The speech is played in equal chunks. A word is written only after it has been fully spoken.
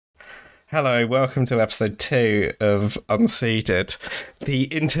Hello, welcome to episode 2 of Unseated, the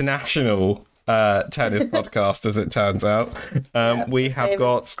international tennis podcast, as it turns out. We have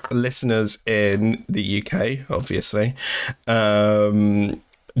got listeners in the UK, obviously,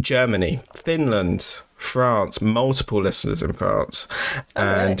 Germany, Finland, France, multiple listeners in France,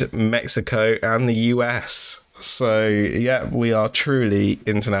 and Mexico and the US. So, yeah, we are truly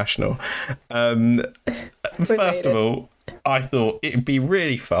international. First of all, I thought it'd be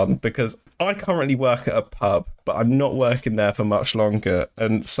really fun because I currently work at a pub, but I'm not working there for much longer.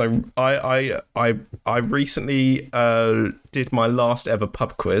 And so I recently did my last ever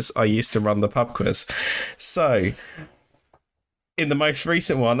pub quiz. I used to run the pub quiz. So in the most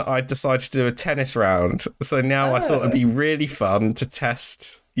recent one, I decided to do a tennis round. So now I thought it'd be really fun to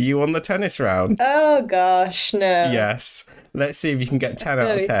test you on the tennis round. Oh, gosh, no. Yes. Let's see if you can get 10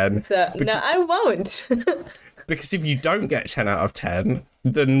 out of 10. No, I won't. Because if you don't get 10 out of 10,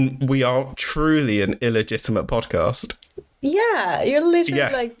 then we are truly an illegitimate podcast. Yeah, you're literally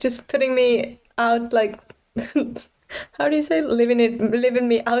like just putting me out, like, how do you say, leaving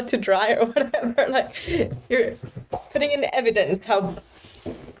me out to dry or whatever. Like, you're putting in evidence how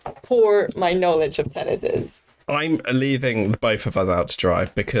poor my knowledge of tennis is. I'm leaving both of us out to dry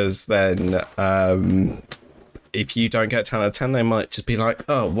because then if you don't get 10 out of 10, they might just be like,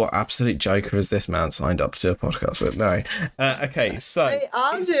 oh, what absolute joker is this man signed up to do a podcast with? No. Okay, so...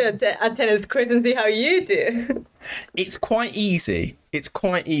 I'll do a tennis quiz and see how you do. It's quite easy. It's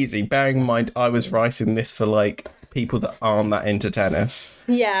quite easy, bearing in mind I was writing this for, like, people that aren't that into tennis.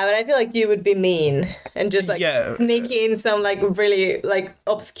 Yeah, but I feel like you would be mean and just, like, sneak in some, like, really, like,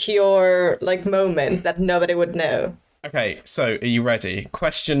 obscure, like, moments that nobody would know. Okay, so are you ready?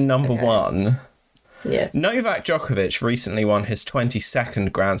 Question number 1. Yes. Novak Djokovic recently won his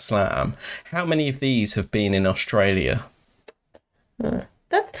 22nd Grand Slam. How many of these have been in Australia? How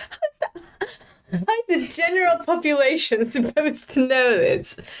is the general population supposed to know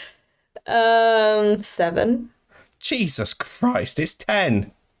this? 7. Jesus Christ, it's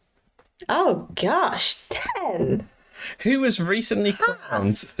 10. Oh gosh, 10. Who was recently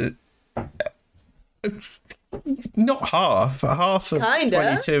crowned? Not half. Half of Kinda.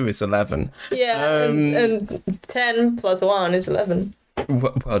 22 is 11. Yeah, and 10 plus 1 is 11.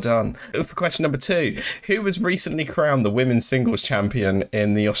 Well done. For question number 2, who was recently crowned the women's singles champion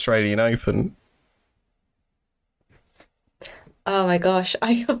in the Australian Open? Oh my gosh,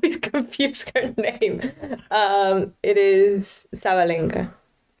 I always confuse her name. It is Sabalenka.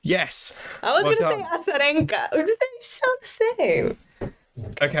 Yes. I was going to say Azarenka. They sound the same.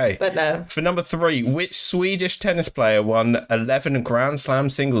 Okay. But no. For number 3, which Swedish tennis player won 11 Grand Slam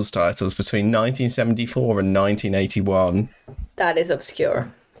singles titles between 1974 and 1981? That is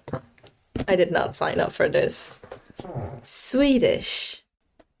obscure. I did not sign up for this. Swedish.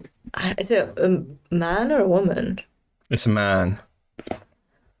 Is it a man or a woman? It's a man.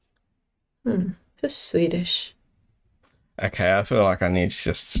 Just Swedish. Okay, I feel like I need to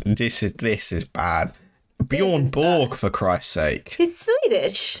just... This is bad. Bjorn Borg, for Christ's sake. He's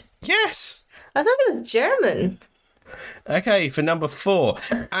Swedish. Yes. I thought he was German. Okay, for number 4,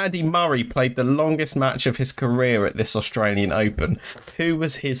 Andy Murray played the longest match of his career at this Australian Open. Who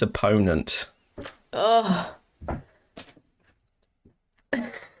was his opponent? Oh.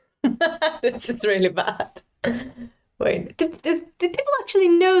 This is really bad. Wait, did people actually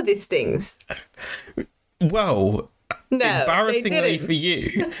know these things? Well... No, embarrassingly for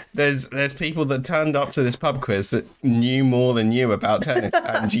you, there's people that turned up to this pub quiz that knew more than you about tennis,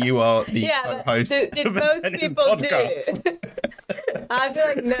 and you are the host did of a most tennis people podcast. do? I feel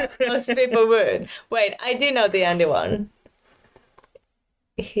like most people would. Wait, I do know the Andy one.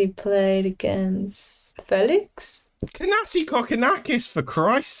 He played against Felix? Thanasi Kokkinakis, for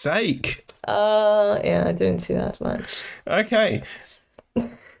Christ's sake. Yeah, I didn't see that much. Okay.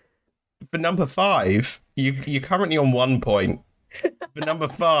 For number 5, you're currently on 1 point. For number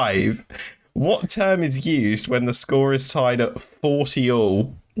 5, what term is used when the score is tied at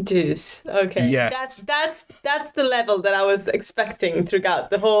 40-all? Deuce. Okay. Yes. That's the level that I was expecting throughout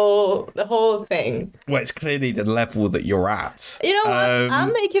the whole thing. Well, it's clearly the level that you're at. You know what?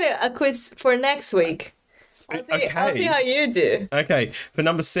 I'm making a quiz for next week. I'll see how you do. Okay. For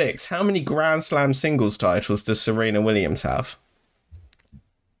number 6, how many Grand Slam singles titles does Serena Williams have?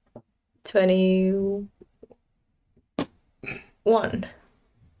 21.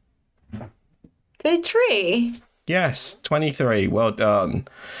 23? Yes, 23. Well done.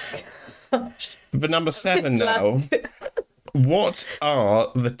 For number 7 now, what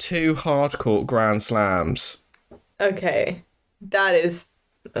are the 2 hardcourt Grand Slams? Okay, that is...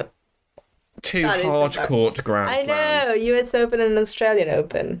 2 hardcourt Grand Slams. I know, US Open and Australian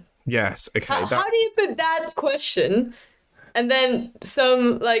Open. Yes. Okay. How do you put that question and then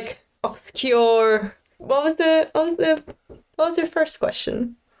some like obscure? What was your first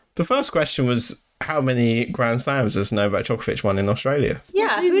question? The first question was, how many Grand Slams does Novak Djokovic won in Australia?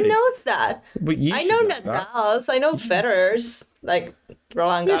 Yeah, who knows that? But I know Nadal's, I know Federer's, like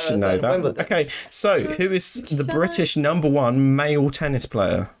Roland You Garros should know and that. Wimbledon. Okay, so who is the British number one male tennis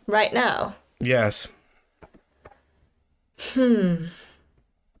player? Right now? Yes.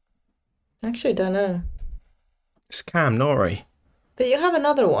 Actually, don't know. It's Cam Norrie. But you have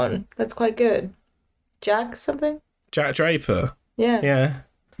another one that's quite good. Jack something? Jack Draper. Yeah. Yeah.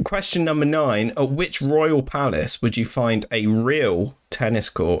 Question number 9. At which royal palace would you find a real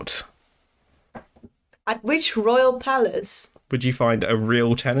tennis court? At which royal palace? Would you find a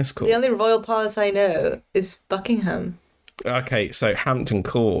real tennis court? The only royal palace I know is Buckingham. Okay, so Hampton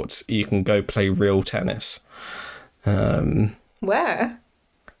Court, you can go play real tennis. Where?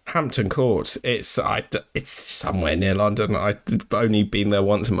 Hampton Court. It's somewhere near London. I've only been there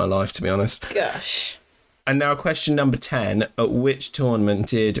once in my life, to be honest. Gosh. And now question number 10. At which tournament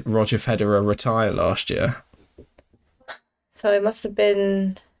did Roger Federer retire last year? So it must have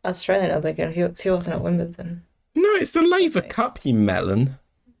been Australian Open. He wasn't at Wimbledon. No, it's the Laver Cup, you melon.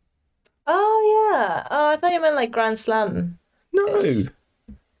 Oh, yeah. Oh, I thought you meant like Grand Slam. No.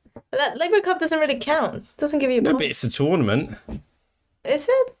 That Labour Cup doesn't really count. It doesn't give you No, points. but it's a tournament. Is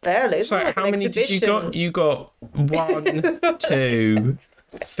it? Barely. It's So like how an many did you exhibition. got? You got 1, 2,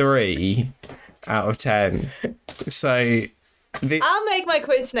 3 out of 10. So I'll make my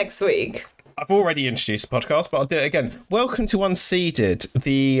quiz next week. I've already introduced the podcast, but I'll do it again. Welcome to Unseeded,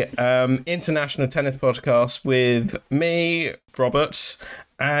 the international tennis podcast with me, Robert,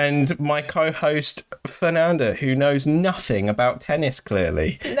 and my co-host, Fernanda, who knows nothing about tennis,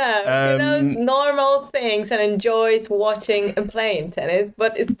 clearly. No, he knows normal things and enjoys watching and playing tennis,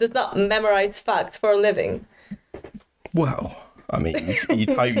 but it does not memorize facts for a living. Well, I mean, you'd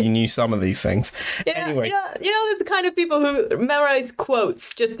hope you knew some of these things. Anyway. You know the kind of people who memorize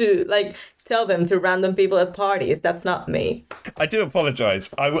quotes just to, like, tell them to random people at parties. That's not me. I do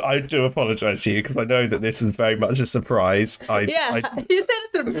apologise. I do apologise to you because I know that this was very much a surprise. You said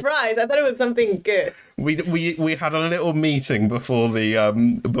a surprise. I thought it was something good. We had a little meeting before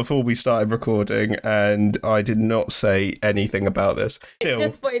before we started recording, and I did not say anything about this.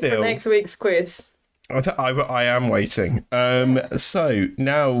 Just wait for next week's quiz. I am waiting. So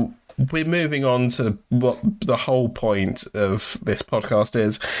now we're moving on to what the whole point of this podcast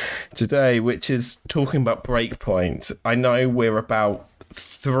is today, which is talking about Breakpoint. I know we're about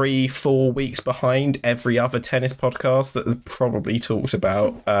 3-4 weeks behind every other tennis podcast that probably talks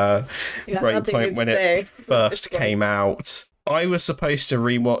about Breakpoint when it first came out. I was supposed to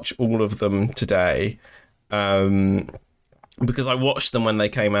rewatch all of them today. Because I watched them when they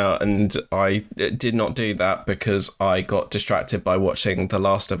came out, and I did not do that because I got distracted by watching The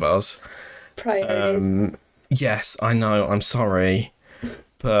Last of Us. Priorities. Yes, I know. I'm sorry,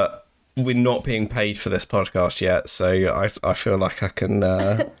 but we're not being paid for this podcast yet, so I feel like I can.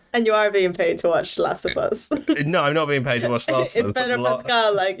 And you are being paid to watch The Last of Us. No, I'm not being paid to watch The Last of Us. It's Pedro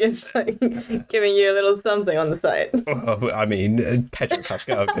Pascal, like, just like giving you a little something on the side. Well, I mean, Pedro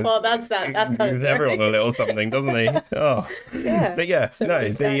Pascal. Well, that's that. That's Gives everyone a little something, doesn't he? Oh, yeah. But yeah, So no,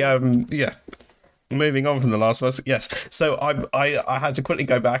 yeah. Moving on from The Last of Us, yes. So I had to quickly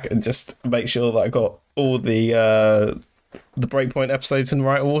go back and just make sure that I got all the Breakpoint episodes in the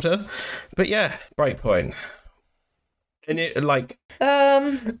right order. But yeah, Breakpoint. And it, like,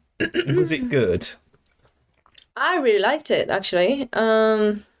 was it good? I really liked it, actually.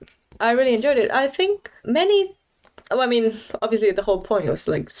 I really enjoyed it. I think obviously the whole point was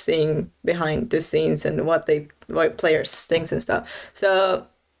like seeing behind the scenes and what players think and stuff. So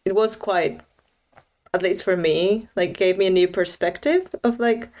it was quite, at least for me, like gave me a new perspective of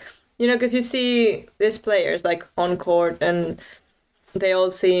like, because you see these players like on court and they all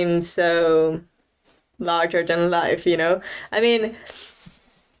seem so larger than life, I mean,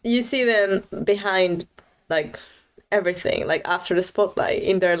 you see them behind like everything, like after the spotlight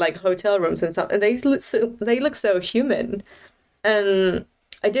in their like hotel rooms and stuff, and they look so human. And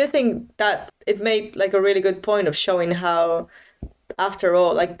I do think that it made like a really good point of showing how, after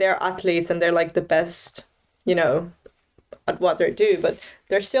all, like they're athletes and they're like the best, at what they do, but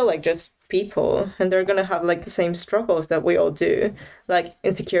they're still like just people, and they're gonna have like the same struggles that we all do, like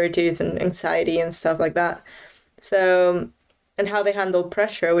insecurities and anxiety and stuff like that. So, and how they handle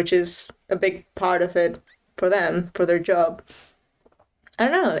pressure, which is a big part of it for them, for their job. I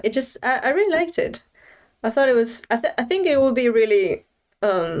don't know. It just, I really liked it. I thought it was, I think it will be really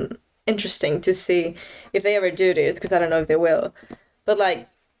interesting to see if they ever do this, because I don't know if they will. But like,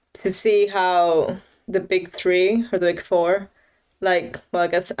 to see how the big three or the big four, like, well, I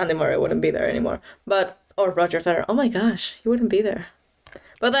guess Andy Murray wouldn't be there anymore, but or Roger Federer. Oh my gosh, he wouldn't be there.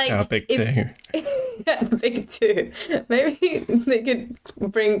 But like, yeah, big two. Yeah, big two. Maybe they could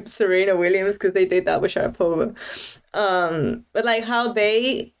bring Serena Williams because they did that with Sharapova. But like how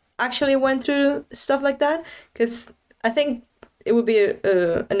they actually went through stuff like that, because I think it would be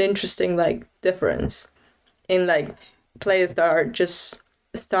an interesting like difference in like players that are just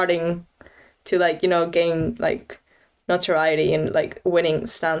starting to like, you know, gain like notoriety and like winning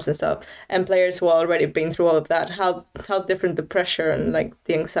stamps and stuff, and players who already been through all of that, how different the pressure and like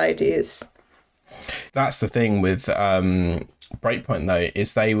the anxiety is. That's the thing with Breakpoint though,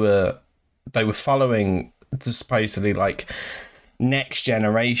 is they were following the supposedly like next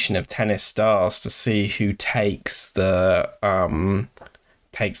generation of tennis stars to see who takes the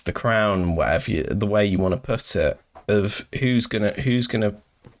crown, whatever the way you want to put it, of who's gonna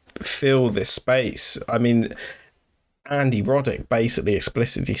fill this space. I mean, Andy Roddick basically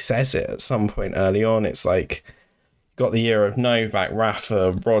explicitly says it at some point early on. It's like, got the year of Novak,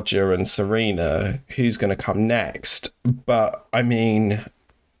 Rafa, Roger and Serena. Who's going to come next? But I mean,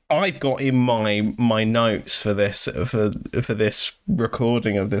 I've got in my notes for this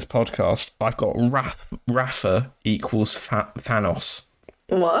recording of this podcast, I've got Rafa equals Thanos.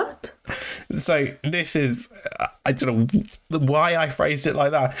 What? So this is, I don't know why I phrased it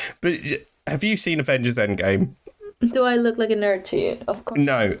like that, but have you seen Avengers Endgame? Do I look like a nerd to you? Of course.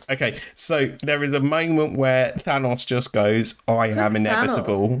 No. Okay. So there is a moment where Thanos just goes, I am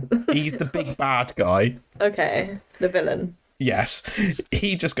inevitable. He's the big bad guy. Okay. The villain. Yes.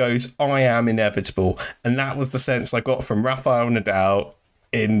 He just goes, I am inevitable. And that was the sense I got from Rafael Nadal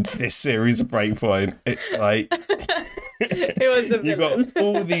in this series of Breakpoint. It's like... It was the villain. You've got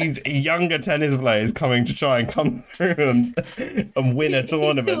all these younger tennis players coming to try and come through and win a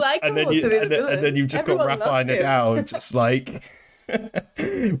tournament, and then you've just got Rafael Nadal just like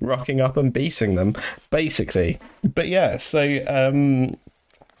rocking up and beating them, basically. But yeah, so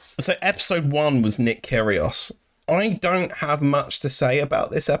episode 1 was Nick Kyrgios. I don't have much to say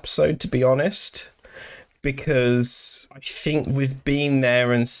about this episode, to be honest, because I think we've been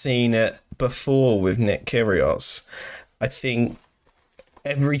there and seen it before with Nick Kyrgios. I think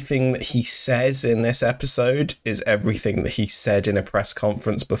everything that he says in this episode is everything that he said in a press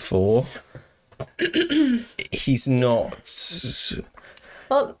conference before. He's not...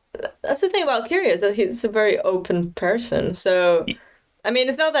 Well, that's the thing about Kyrgios, that he's a very open person. So, I mean,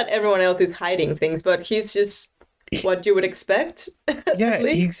 it's not that everyone else is hiding things, but he's just what you would expect. Yeah,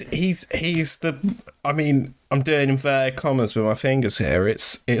 he's the... I mean, I'm doing inverted commas with my fingers here.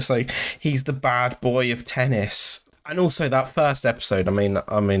 It's like he's the bad boy of tennis. And also that first episode, I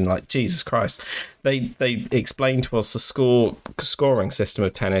mean, like, Jesus Christ, they explained to us the scoring system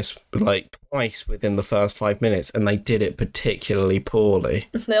of tennis like twice within the first 5 minutes, and they did it particularly poorly.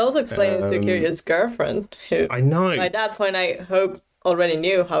 They also explained it to Kyrgios' girlfriend, who, I know, by that point, I hope already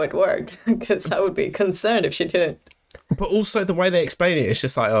knew how it worked, because I would be concerned if she didn't. But also the way they explain it, it's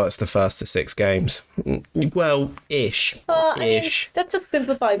just like, oh, it's the first to 6 games. Well, ish. I mean, that's a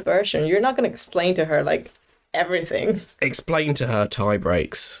simplified version. You're not going to explain to her like everything. Explain to her tie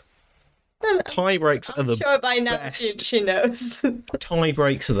breaks. Tie breaks are the sure by now best. She knows. Tie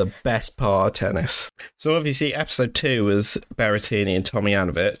breaks are the best part of tennis. So obviously episode 2 was Berrettini and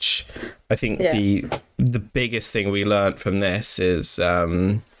Tomljanovic. I think the biggest thing we learnt from this is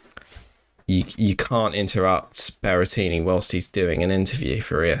you can't interrupt Berrettini whilst he's doing an interview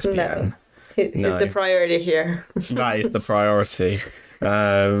for ESPN. No. He's the priority here. That is the priority.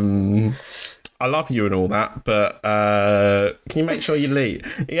 I love you and all that, but can you make sure you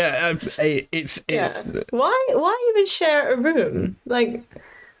leave? Yeah, it's Why even share a room? Like,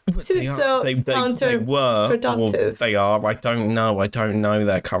 they were. productive. They are. I don't know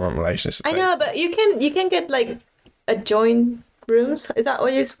their current relationship. I know, but you can get like a joint rooms. Is that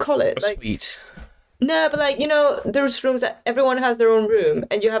what you call it? Like, suite. No, but like, you know, there's rooms that everyone has their own room,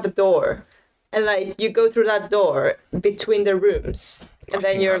 and you have a door, and like you go through that door between the rooms, and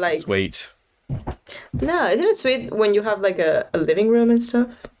then you're like suite. No, isn't it sweet when you have like a living room and stuff?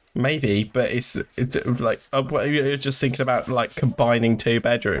 Maybe, but it's like you're just thinking about like combining 2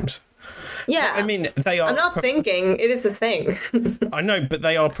 bedrooms. Yeah, I mean, they are. I'm not thinking it is a thing. I know, but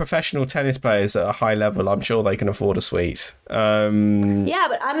they are professional tennis players at a high level. I'm sure they can afford a suite. Yeah,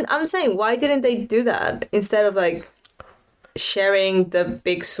 but I'm saying, why didn't they do that instead of like sharing the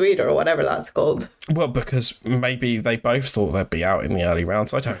big suite or whatever that's called? Well, because maybe they both thought they'd be out in the early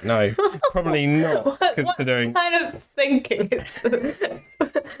rounds. I don't know. Probably not, considering. What kind of thinking is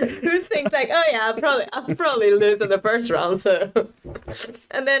who thinks like, oh yeah, I'll probably lose in the first round, so.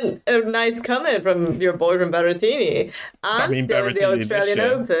 And then a nice comment from your boyfriend Berrettini. I'm still in the Australian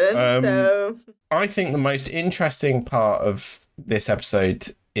Open, so. I think the most interesting part of this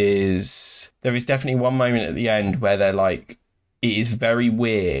episode is there is definitely one moment at the end where they're like, it is very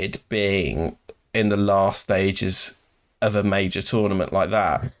weird being in the last stages of a major tournament like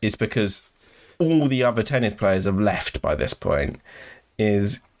that, is because all the other tennis players have left by this point.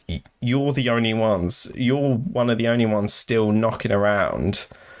 Is you're the only ones, you're one of the only ones still knocking around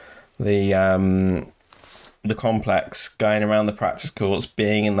the complex, going around the practice courts,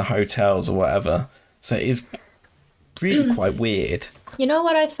 being in the hotels or whatever. So it is really quite weird. You know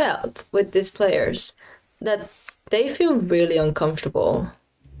what I felt with these players? That they feel really uncomfortable,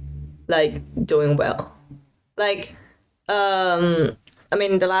 like, doing well. Like, I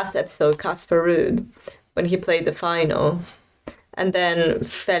mean, the last episode, Casper Ruud, when he played the final, and then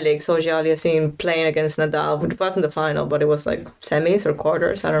Felix Auger-Aliassime playing against Nadal, which wasn't the final, but it was like semis or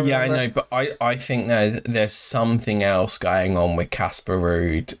quarters, I don't remember. Yeah, I know, but I think there's something else going on with Casper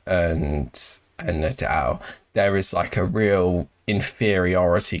Ruud and Nadal. There is like a real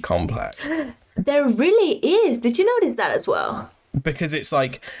inferiority complex. There really is. Did you notice that as well? Because it's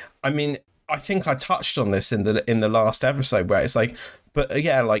like, I mean, I think I touched on this in the last episode where it's like, but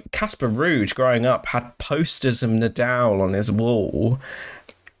yeah, like Casper Ruud growing up had posters of Nadal on his wall.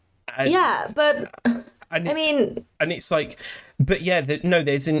 Yeah, but I mean, and it's like, but yeah,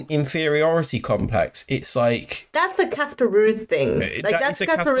 there's an inferiority complex. It's like that's the Casper Ruud thing. Like that's the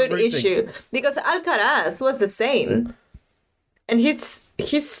Casper Ruud issue because Alcaraz was the same. And he's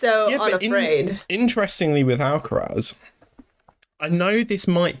so unafraid. Interestingly, with Alcaraz, I know this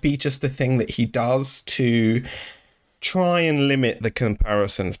might be just a thing that he does to try and limit the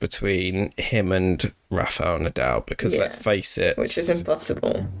comparisons between him and Rafael Nadal, because let's face it, which is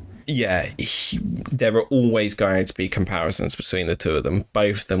impossible. Yeah, there are always going to be comparisons between the two of them.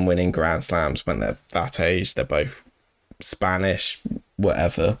 Both of them winning Grand Slams when they're that age. They're both Spanish,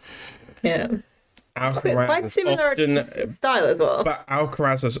 whatever. Yeah. Alcaraz quite similar style as well. But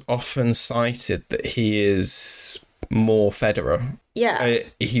Alcaraz has often cited that he is more Federer. Yeah.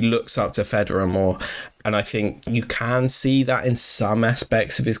 He looks up to Federer more. And I think you can see that in some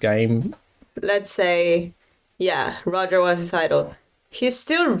aspects of his game. Let's say, yeah, Roger was his idol. He's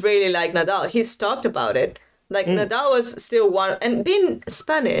still really like Nadal. He's talked about it. Like, Nadal was still one... And being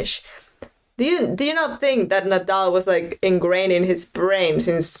Spanish... Do you not think that Nadal was like ingrained in his brain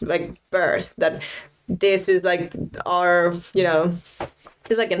since like birth, that this is like our, you know,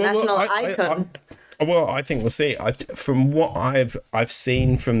 he's like a national icon? I think we'll see. From what I've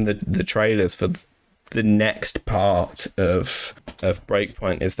seen from the trailers for the next part of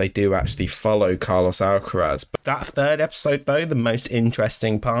Breakpoint is they do actually follow Carlos Alcaraz. But that third episode though, the most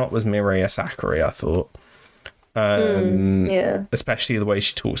interesting part was Mireia Sakkari, I thought. Especially the way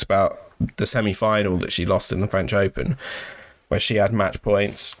she talks about the semi-final that she lost in the French Open, where she had match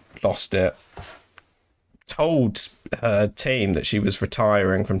points, lost it, told her team that she was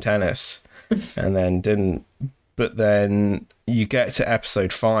retiring from tennis, and then didn't. But then you get to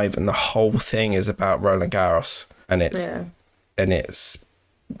episode 5 and the whole thing is about Roland Garros, and it's I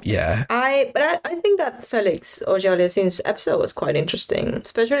think that Felix Auger-Aliassime's episode was quite interesting,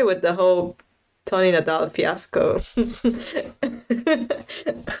 especially with the whole Tony Nadal fiasco,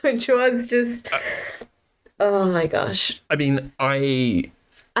 which was just, oh my gosh. I mean, I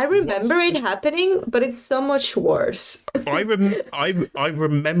remember it happening, but it's so much worse. I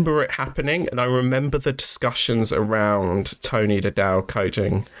remember it happening, and I remember the discussions around Tony Nadal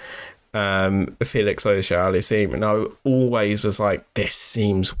coaching Felix Auger-Aliassime, and I always was like, this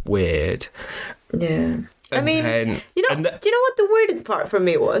seems weird. Yeah. I mean, you know what the weirdest part for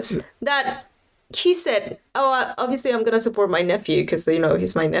me was? That he said, obviously I'm going to support my nephew because, you know,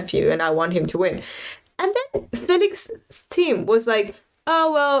 he's my nephew and I want him to win. And then Felix's team was like,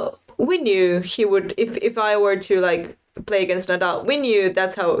 oh, well, we knew he would, if I were to, like, play against Nadal, we knew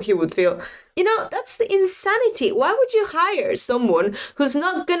that's how he would feel. You know, that's the insanity. Why would you hire someone who's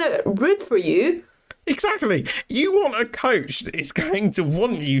not going to root for you? Exactly. You want a coach that is going to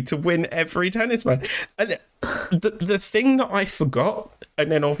want you to win every tennis match. And the thing that I forgot,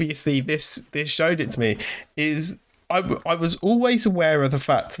 and then obviously this showed it to me, is I was always aware of the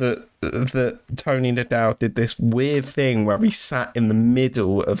fact that Tony Nadal did this weird thing where he sat in the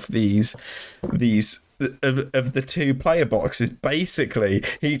middle of these of the two player boxes. Basically,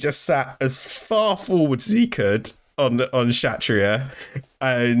 he just sat as far forward as he could on Kshatriya,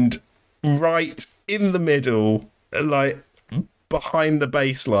 and right in the middle, like behind the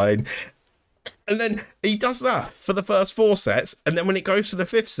baseline. And then he does that for the first 4 sets, and then when it goes to the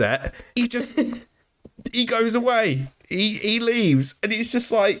 5th set, he goes away. He leaves, and it's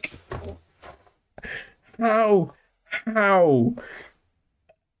just like, how?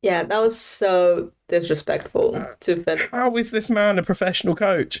 Yeah, that was so disrespectful to Philip. How is this man a professional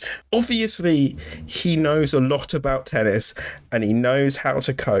coach? Obviously, he knows a lot about tennis, and he knows how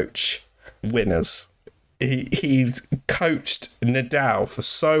to coach winners. He's coached Nadal for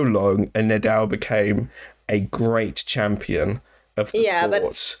so long, and Nadal became a great champion of the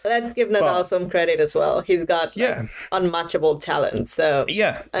sport. But let's give Nadal some credit as well. He's got unmatchable talent. So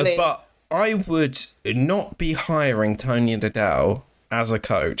but I would not be hiring Tony Nadal as a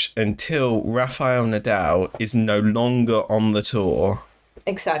coach until Rafael Nadal is no longer on the tour.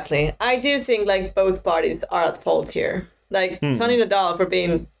 Exactly. I do think like both parties are at fault here. Like Tony Nadal for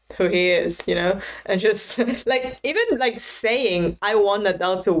being who he is, you know, and just like even like saying I want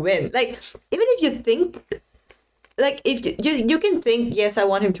Nadal to win. Like even if you think like if you can think yes I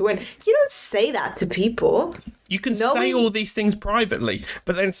want him to win, you don't say that to people. You can say all these things privately,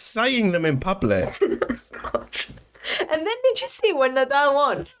 but then saying them in public. And then did you see when Nadal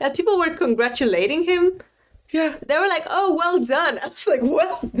won that people were congratulating him? Yeah, they were like, "Oh, well done." I was like,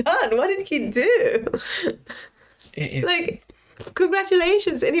 "Well done? What did he do?" Like,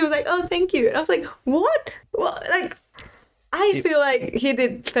 congratulations. And he was like, "Oh, thank you." And I was like, "What? Well, like, I feel like he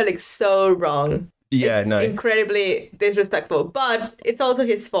did Felix so wrong. Yeah, it's incredibly disrespectful. But it's also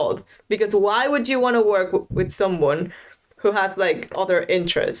his fault because why would you want to work with someone who has like other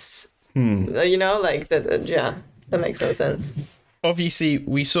interests? You know, like that. Yeah, that makes no sense. Obviously,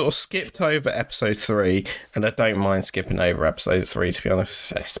 we sort of skipped over episode 3, and I don't mind skipping over episode 3, to be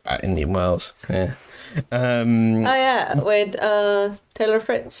honest. It's about Indian Wells. Yeah. With Taylor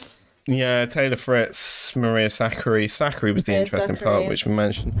Fritz. Yeah, Taylor Fritz, Maria Sakkari. Sakkari was the interesting part, which we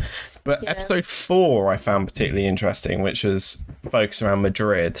mentioned. But episode 4 I found particularly interesting, which was focused around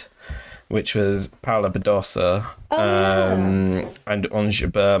Madrid, which was Paula Badosa and Ons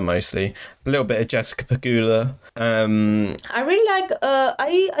Jabeur mostly. A little bit of Jessica Pegula. I really like,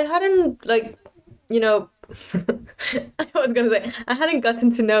 I hadn't, like, you know, I was going to say, I hadn't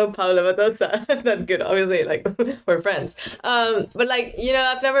gotten to know Paula Badosa that good, obviously, like, we're friends. But, like, you know,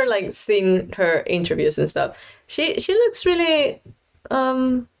 I've never, like, seen her interviews and stuff. She looks really,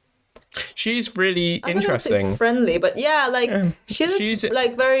 she's really interesting. Friendly, but yeah, like, she looks,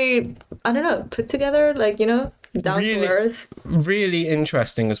 like, very, I don't know, put together, like, you know, down to earth. Really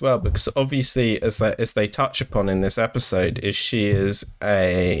interesting as well, because obviously, as they touch upon in this episode, is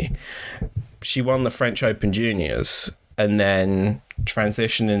she won the French Open Juniors and then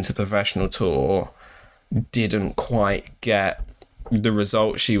transitioned into the professional tour, didn't quite get the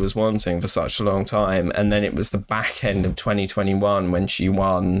result she was wanting for such a long time, and then it was the back end of 2021 when she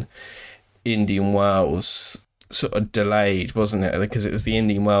won Indian Wells, sort of delayed, wasn't it? Because it was the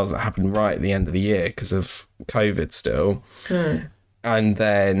Indian Wells that happened right at the end of the year because of COVID still. And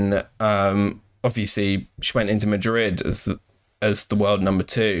then obviously she went into Madrid as the world number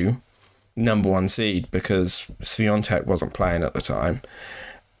 1 seed because Swiatek wasn't playing at the time.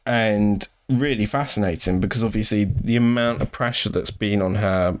 And really fascinating because obviously the amount of pressure that's been on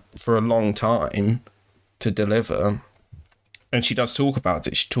her for a long time to deliver, and she does talk about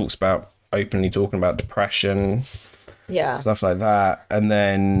it. She talks about openly talking about depression, stuff like that. And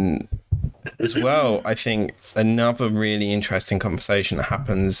then as well, I think another really interesting conversation that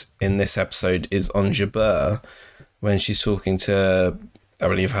happens in this episode is on Jabeur when she's talking to, I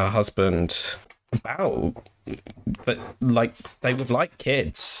believe, her husband about that, like, they would like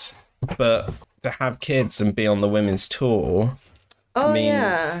kids, but to have kids and be on the women's tour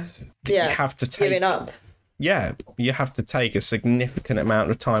means you have to take giving up. Yeah, you have to take a significant amount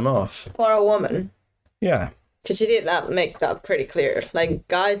of time off for a woman. Yeah, because she did make that pretty clear. Like,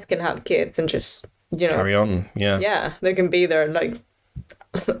 guys can have kids and just, you know, carry on. Yeah, they can be there like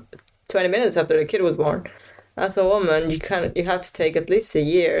 20 minutes after the kid was born. As a woman, you have to take at least a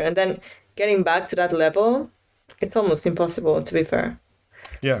year, and then getting back to that level, it's almost impossible, to be fair.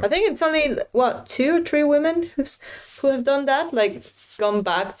 Yeah, I think it's only 2 or 3 women who have done that, like gone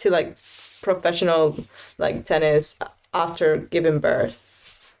back to like professional like tennis after giving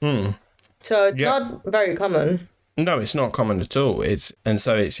birth. So it's not very common. No, it's not common at all. It's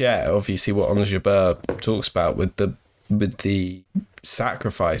obviously what Ons Jabeur talks about with the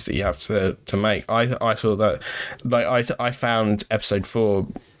sacrifice that you have to make. I thought that, like, I found episode 4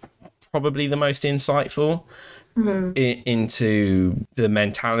 probably the most insightful into the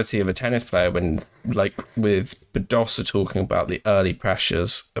mentality of a tennis player when, like, with Badosa talking about the early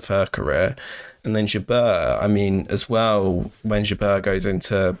pressures of her career, and then Jabeur, I mean, as well, when Jabeur goes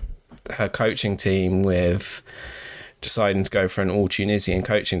into her coaching team with deciding to go for an all-Tunisian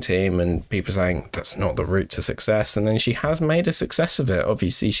coaching team and people saying that's not the route to success, and then she has made a success of it.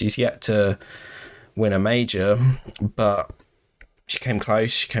 Obviously, she's yet to win a major, but she came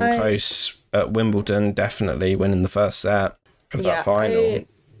close. She came close at Wimbledon, definitely winning the first set of that final.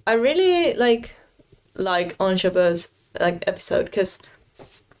 I really like Ons Jabeur's episode, because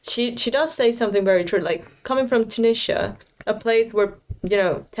she does say something very true. Like, coming from Tunisia, a place where, you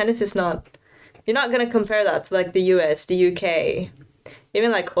know, tennis is not, you're not going to compare that to like the US, the UK,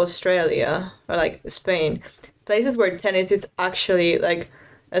 even like Australia or like Spain, places where tennis is actually like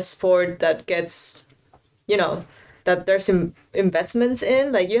a sport that gets, you know, that there's investments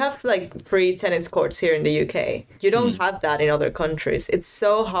in. Like, you have like free tennis courts here in the UK. You don't have that in other countries. It's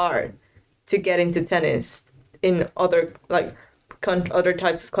so hard to get into tennis in other like other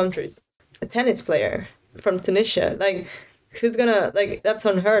types of countries. A tennis player from Tunisia, like, who's gonna, like, that's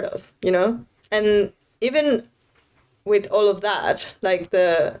unheard of, you know? And even with all of that, like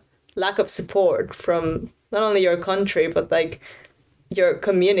the lack of support from not only your country but like your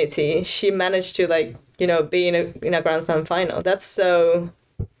community, she managed to, like, you know, be in a Grand Slam final. That's so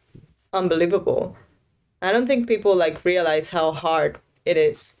unbelievable. I don't think people like realize how hard it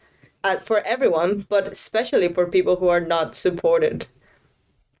is for everyone, but especially for people who are not supported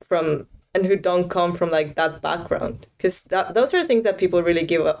from and who don't come from like that background, because those are things that people really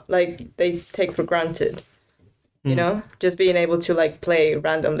give up, like they take for granted, you know, just being able to like play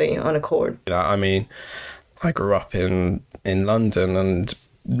randomly on a court. Yeah, I mean, I grew up in London, and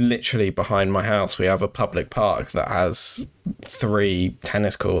literally behind my house we have a public park that has 3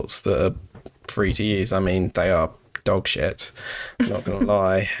 tennis courts that are free to use. I mean, they are dog shit, not gonna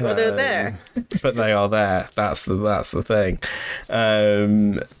lie. Well, they're there. But they are there. That's the thing.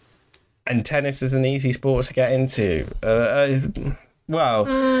 And tennis is an easy sport to get into. I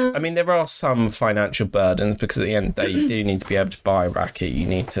mean, there are some financial burdens, because at the end of the day, you do need to be able to buy a racket. You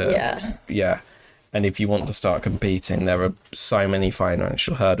need to, yeah. And if you want to start competing, there are so many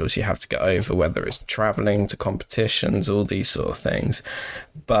financial hurdles you have to get over, whether it's traveling to competitions, all these sort of things.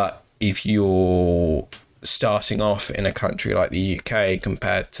 But if you're starting off in a country like the UK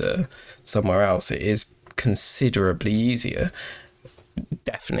compared to somewhere else, it is considerably easier.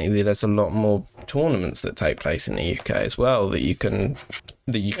 Definitely, there's a lot more tournaments that take place in the UK as well that you can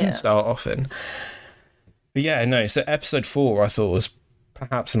start off in. But yeah, no, so episode 4 I thought was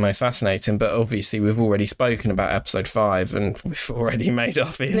perhaps the most fascinating, but obviously we've already spoken about episode 5 and we've already made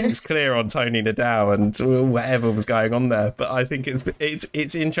our feelings clear on Tony Nadal and whatever was going on there. But I think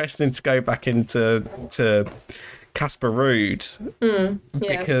it's interesting to go back into Casper Ruud,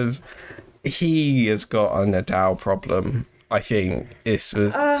 because he has got a Nadal problem. I think this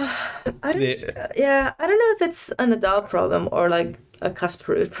was. I don't know if it's a Nadal problem or like a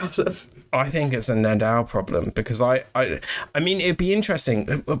Casper Ruud problem. I think it's a Nadal problem, because I mean, it'd be interesting.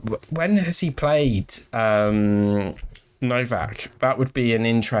 When has he played Novak? That would be an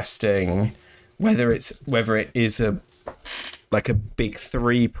interesting, whether it is a big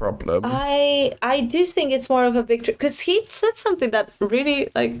 3 problem. I do think it's more of a big, because he said something that really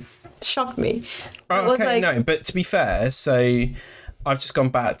like shocked me. Oh, okay, no, but to be fair, so I've just gone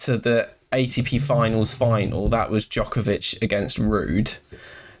back to the ATP Finals final. That was Djokovic against Ruud.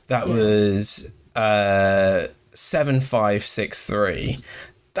 That was 7-5, 6-3.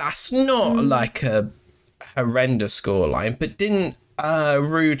 That's not like a horrendous scoreline, but didn't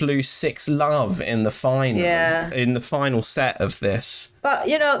Ruud lose 6-love in the final? Yeah. In the final set of this. But,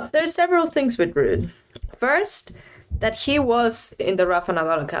 you know, there's several things with Ruud. First, that he was in the Rafa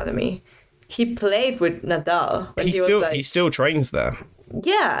Nadal Academy. He played with Nadal. When he still trains there.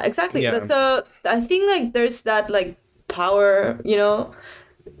 Yeah, exactly. Yeah. So I think like there's that like power, you know,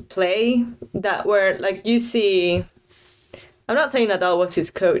 play that where like you see. I'm not saying Nadal was his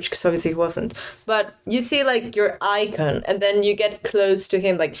coach, because obviously he wasn't, but you see like your icon, and then you get close to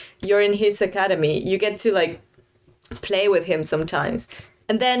him, like you're in his academy, you get to like play with him sometimes,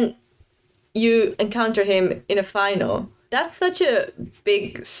 and then you encounter him in a final. That's such a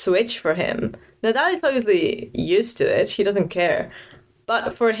big switch for him. Nadal is obviously used to it, he doesn't care.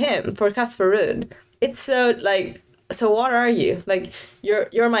 But for him, for Casper Ruud, it's so like, so what are you? Like,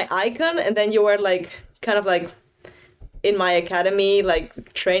 you're my icon, and then you were like, kind of like, in my academy,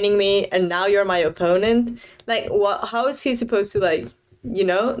 like, training me, and now you're my opponent? Like, what? How is he supposed to, like, you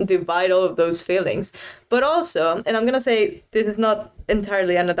know, divide all of those feelings? But also, and I'm gonna say, this is not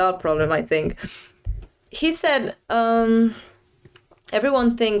entirely a Nadal problem, I think, he said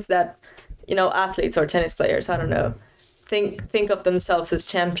everyone thinks that, athletes or tennis players, I don't know, think of themselves as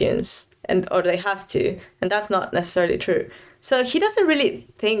champions, or they have to, and that's not necessarily true. So he doesn't really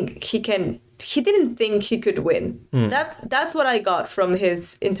think he didn't think he could win. That's what I got from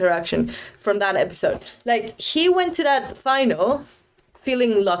his interaction from that episode. Like, he went to that final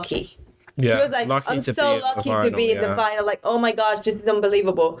feeling lucky. Yeah, he was like, I'm so lucky to be in the final. Like, oh my gosh, this is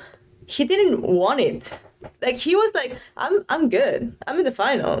unbelievable. He didn't want it. Like, he was like, I'm good. I'm in the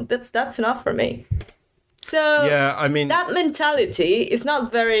final. That's enough for me. So yeah, I mean, that mentality is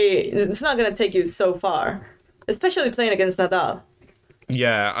it's not going to take you so far, especially playing against Nadal.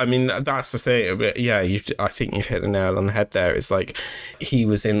 Yeah, I mean, that's the thing. But yeah, I think you've hit the nail on the head there. It's like he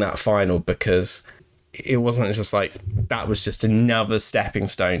was in that final because it wasn't just like that was just another stepping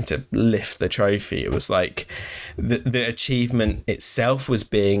stone to lift the trophy. It was like the achievement itself was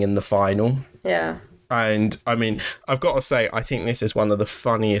being in the final. Yeah. And I mean, I've got to say, I think this is one of the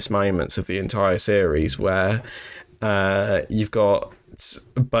funniest moments of the entire series where you've got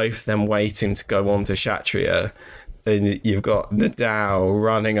both them waiting to go on to Kshatriya, and you've got Nadal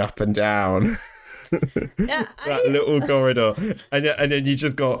running up and down that little corridor, and then you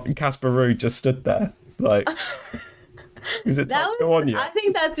just got Casper Ruud just stood there like. Is it time to go on yet? I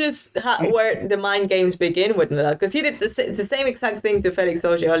think that's just where the mind games begin with Nadal, because he did the same exact thing to Felix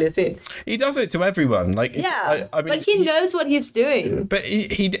Auger-Aliassime. He does it to everyone. Like, yeah, I mean, but he knows what he's doing. But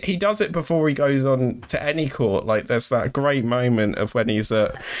he does it before he goes on to any court. Like, there's that great moment of when he's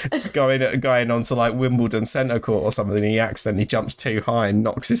going onto like Wimbledon centre court or something, and he accidentally jumps too high and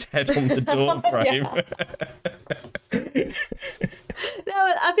knocks his head on the door frame. No,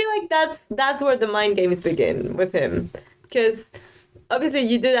 I feel like that's where the mind games begin with him. Because obviously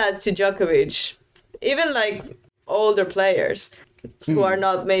you do that to Djokovic, even like older players who are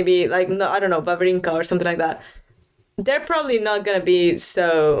not maybe like, no, I don't know, Wawrinka or something like that. They're probably not going to be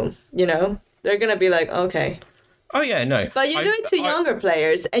so, they're going to be like, okay. Oh, yeah, no. But you do it to younger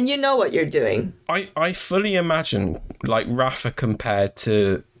players and you know what you're doing. I fully imagine like Rafa compared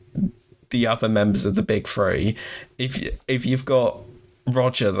to the other members of the Big Three. If you've got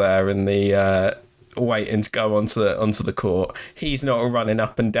Roger there in the... waiting to go onto the court, he's not running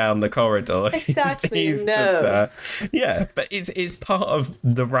up and down the corridor. Exactly. He's no. Yeah, but it's part of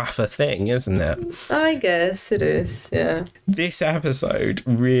the Rafa thing, isn't it? I guess it is. Yeah. This episode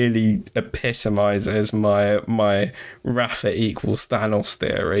really epitomizes my Rafa equals Thanos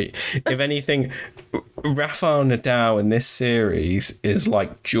theory. If anything, Rafael Nadal in this series is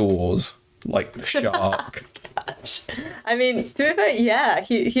like Jaws, like the shark. Gosh. I mean, to be fair, yeah,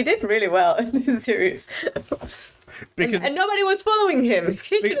 he did really well in this series. Because and nobody was following him. He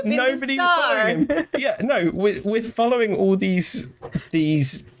should have been nobody the star. Was following him. Yeah, no, we're following all these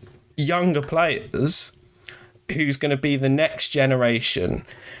younger players who's going to be the next generation,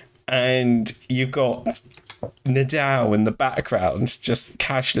 and you've got Nadal in the background just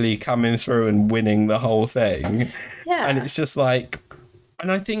casually coming through and winning the whole thing. Yeah, and it's just like.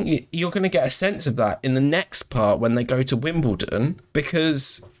 And I think you're going to get a sense of that in the next part when they go to Wimbledon,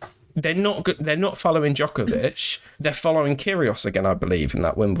 because they're not following Djokovic. They're following Kyrgios again, I believe, in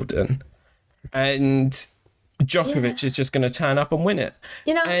that Wimbledon. And Djokovic is just going to turn up and win it.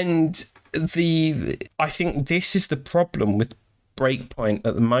 And I think this is the problem with Breakpoint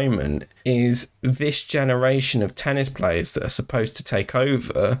at the moment, is this generation of tennis players that are supposed to take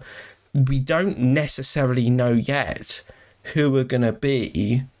over, we don't necessarily know yet who are going to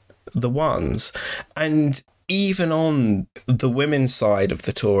be the ones. And even on the women's side of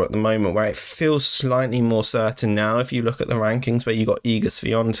the tour at the moment, where it feels slightly more certain now, if you look at the rankings, where you got Iga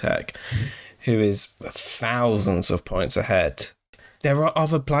Swiatek, who is thousands of points ahead, there are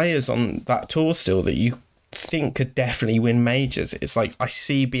other players on that tour still that you think could definitely win majors. It's like, I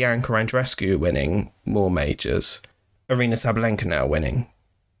see Bianca Andreescu winning more majors, Aryna Sabalenka now winning.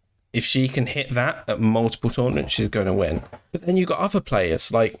 If she can hit that at multiple tournaments, she's going to win. But then you've got other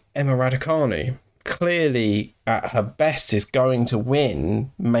players like Emma Raducanu. Clearly, at her best, is going to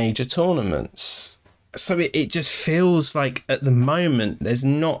win major tournaments. So it just feels like at the moment, there's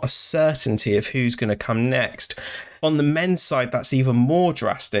not a certainty of who's going to come next. On the men's side, that's even more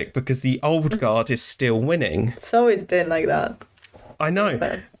drastic because the old guard is still winning. It's always been like that. I know,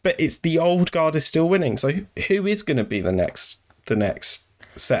 but it's the old guard is still winning. So who is going to be the next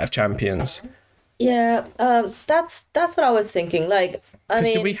set of champions? Yeah, that's what I was thinking. Like, I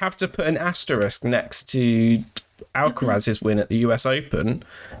mean, do we have to put an asterisk next to Alcaraz's win at the US Open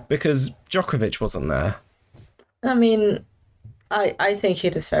because Djokovic wasn't there? I mean, I think he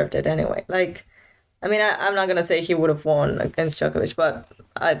deserved it anyway. Like, I mean, I'm not gonna say he would have won against Djokovic, but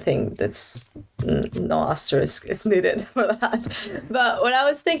I think that's no asterisk is needed for that. But what I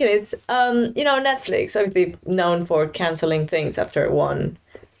was thinking is, Netflix obviously known for canceling things after one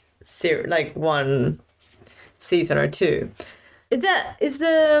season or two. Is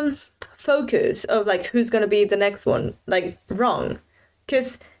the focus of like who's gonna be the next one like wrong?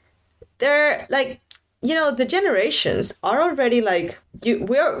 Because they're like, the generations are already like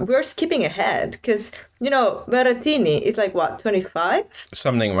we're skipping ahead because Berrettini is like what, 25,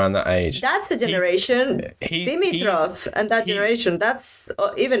 something around that age. That's the generation. Dimitrov and that generation, that's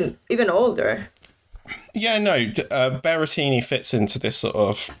even older. Yeah, no, Berrettini fits into this sort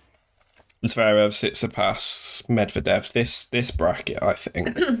of Zverev, Tsitsipas, Medvedev, this bracket, I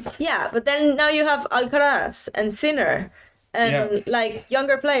think. Yeah, but then now you have Alcaraz and Sinner and like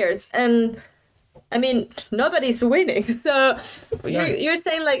younger players, and I mean nobody's winning. So you're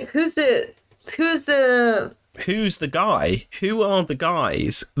saying like who's the guy? Who are the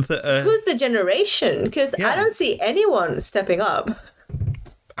guys that who's the generation? Because I don't see anyone stepping up.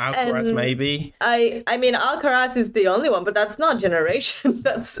 Alcaraz, maybe. I mean Alcaraz is the only one, but that's not generation.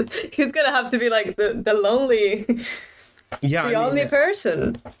 He's gonna have to be like the lonely, only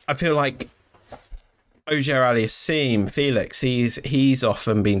person. I feel like Auger-Aliassime, Felix, he's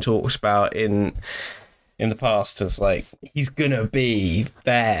often been talked about in the past as like he's gonna be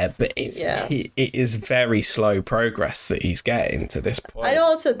there, but it is very slow progress that he's getting to this point. I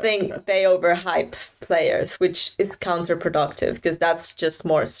also think they overhype players, which is counterproductive because that's just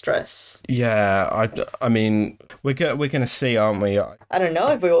more stress. Yeah, I mean we're gonna see, aren't we? I don't know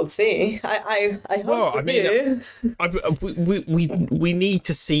if we will see. I hope we need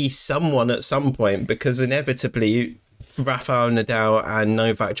to see someone at some point because inevitably Rafael Nadal and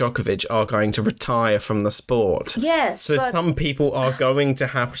Novak Djokovic are going to retire from the sport. Yes. So some people are going to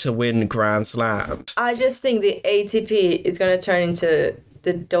have to win Grand Slams. I just think the ATP is going to turn into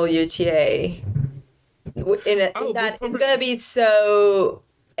the WTA. It's going to be so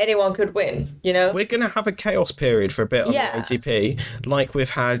anyone could win, We're going to have a chaos period for a bit on the ATP, like we've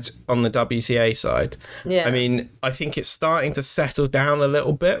had on the WTA side. Yeah. I mean, I think it's starting to settle down a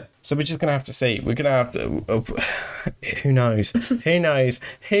little bit. So we're just going to have to see. We're going to have to... who knows? Who knows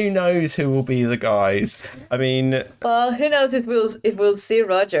who will be the guys? I mean... Well, who knows if we'll see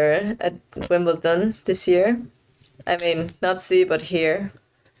Roger at Wimbledon this year. I mean, not see, but hear.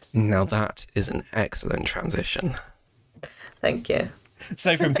 Now that is an excellent transition. Thank you.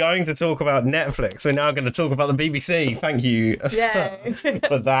 So from going to talk about Netflix, we're now going to talk about the BBC. Thank you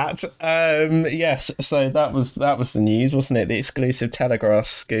for that. Yes, so that was the news, wasn't it? The exclusive Telegraph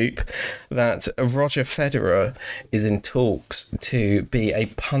scoop that Roger Federer is in talks to be a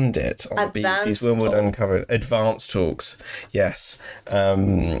pundit on the BBC's Wimbledon cover. Advanced talks, yes.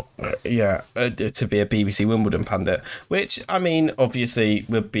 To be a BBC Wimbledon pundit, which, I mean, obviously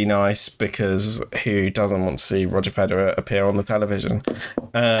would be nice because who doesn't want to see Roger Federer appear on the television?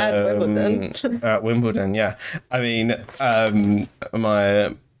 At Wimbledon, yeah. I mean,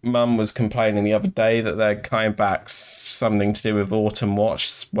 my mum was complaining the other day that they're coming back something to do with Autumn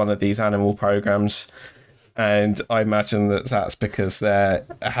Watch, one of these animal programs, and I imagine that's because they're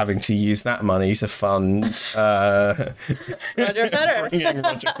having to use that money to fund Roger Federer. Bringing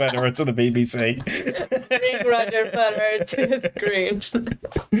Roger Federer to the BBC. Bring Roger Federer to the screen.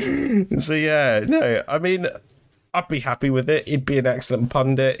 So yeah, no, I mean, I'd be happy with it. He'd be an excellent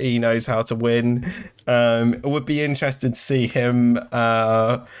pundit. He knows how to win. It would be interesting to see him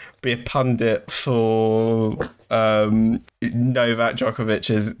be a pundit for Novak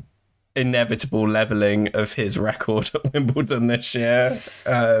Djokovic's inevitable levelling of his record at Wimbledon this year.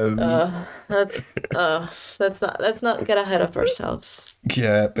 Let's not get ahead of ourselves.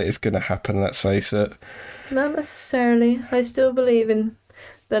 Yeah, but it's going to happen, let's face it. Not necessarily. I still believe in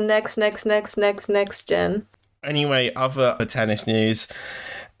the next gen. Anyway, other tennis news.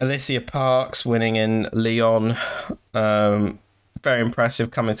 Alicia Parks winning in Lyon. Very impressive,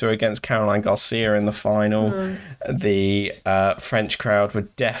 coming through against Caroline Garcia in the final. The French crowd were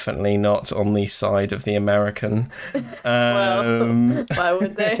definitely not on the side of the American. Why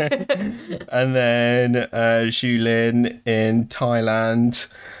would they? And then Zhu Lin in Thailand,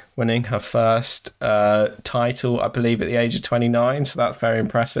 winning her first title, I believe, at the age of 29. So that's very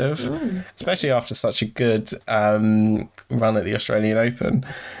impressive, especially after such a good run at the Australian Open.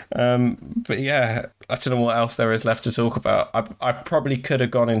 But yeah, I don't know what else there is left to talk about. I probably could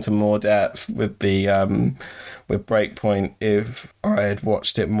have gone into more depth with the with Breakpoint if I had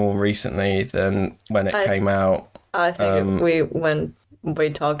watched it more recently than when it came out. I think we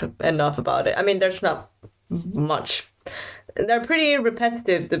talked enough about it. I mean, there's not much. They're pretty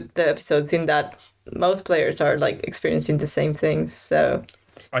repetitive, the episodes, in that most players are like experiencing the same things. So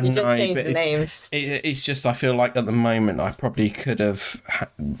I You know, just changed but the names. it's just I feel like at the moment I probably could have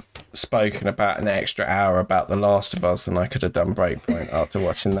spoken about an extra hour about The Last of Us than I could have done Breakpoint after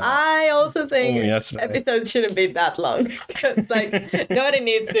watching that. I also think yesterday. episodes shouldn't be that long because, like, nobody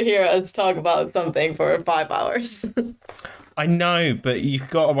needs to hear us talk about something for 5 hours. I know, but you've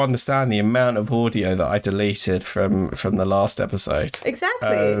got to understand the amount of audio that I deleted from the last episode. Exactly.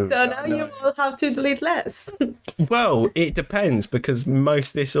 So now you will have to delete less. Well, it depends because most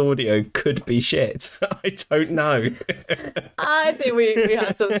of this audio could be shit. I don't know. I think we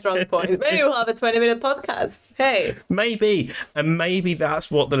have some strong points. Maybe we'll have a 20-minute podcast. Hey. Maybe. And maybe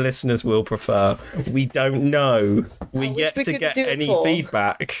that's what the listeners will prefer. We don't know. We yet to get any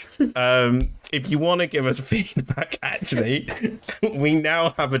feedback. If you want to give us feedback, actually, we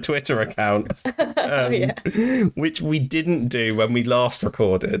now have a Twitter account, which we didn't do when we last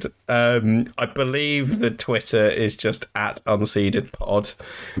recorded. I believe the Twitter is just at unseededpod.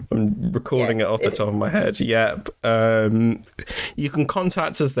 I'm recording it off the top of my head. Yep. You can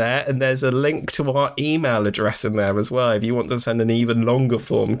contact us there, and there's a link to our email address in there as well if you want to send an even longer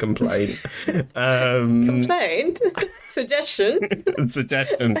form complaint. Complaint? Suggestions?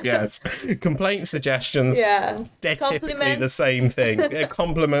 Suggestions, yes. Complaint suggestions. Yeah. They're typically the same things. Yeah,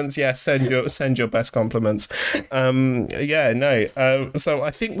 compliments, yes. Send your best compliments. So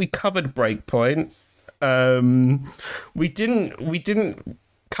I think we covered Breakpoint. We didn't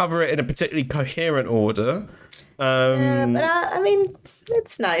cover it in a particularly coherent order. But I mean,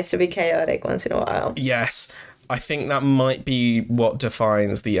 it's nice to be chaotic once in a while. Yes. I think that might be what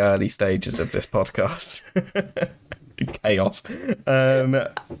defines the early stages of this podcast. Chaos.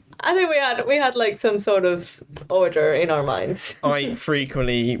 I think we had like some sort of order in our minds. I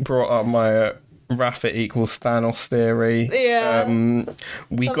frequently brought up my Rafa equals Thanos theory. Yeah.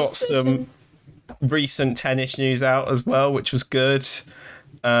 We got some recent tennis news out as well, which was good.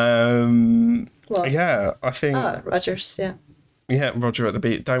 I think. Rogers, yeah. Yeah, Roger at the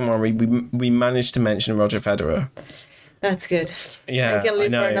beat. Don't worry, we managed to mention Roger Federer. That's good. Yeah, I can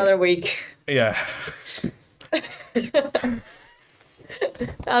live for another week. Yeah.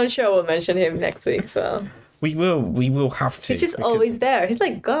 I'm sure we'll mention him next week as well. We will have to. He's just always there. He's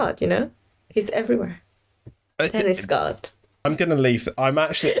like God, you know? He's everywhere. Tennis God. I'm gonna leave. I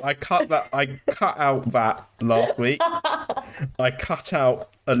cut out that last week. I cut out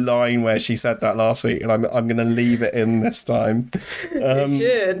a line where she said that last week, and I'm gonna leave it in this time. You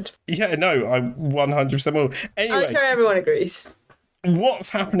should. Yeah, no, I 100% will. Anyway, I'm sure everyone agrees. What's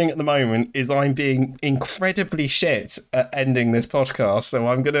happening at the moment is I'm being incredibly shit at ending this podcast, so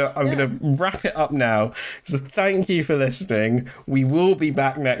I'm gonna wrap it up now. So thank you for listening. We will be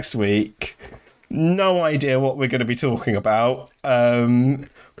back next week. No idea what we're going to be talking about. Probably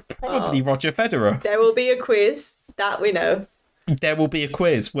Roger Federer. There will be a quiz, that we know. There will be a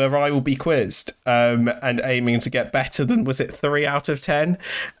quiz where I will be quizzed and aiming to get better than, was it 3 out of 10?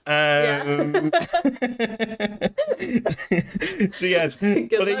 So yes,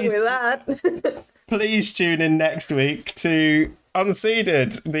 good luck with that. Please tune in next week to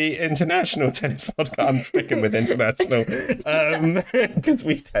Unseeded, the international tennis podcast. I'm sticking with international because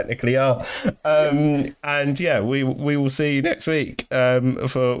we technically are. And yeah, we will see you next week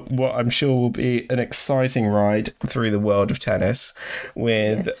for what I'm sure will be an exciting ride through the world of tennis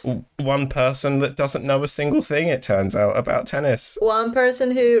with one person that doesn't know a single thing, it turns out, about tennis. One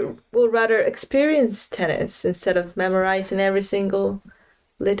person who will rather experience tennis instead of memorizing every single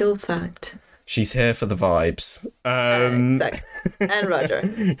little fact. She's here for the vibes. Exactly. And Roger.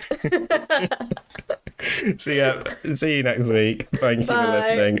 See you next week. Thank you for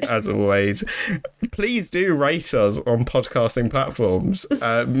listening, as always. Please do rate us on podcasting platforms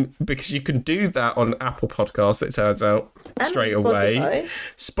because you can do that on Apple Podcasts, it turns out, and straight away.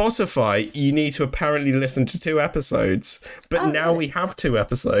 Spotify, you need to apparently listen to 2 episodes, but now we have 2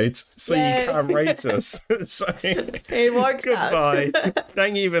 episodes, so you can rate us. So it works goodbye.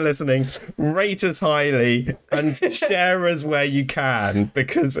 Thank you for listening. Rate us highly and share us where you can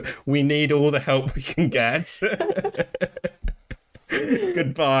because we need all the help we can get.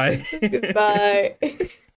 Goodbye. Goodbye.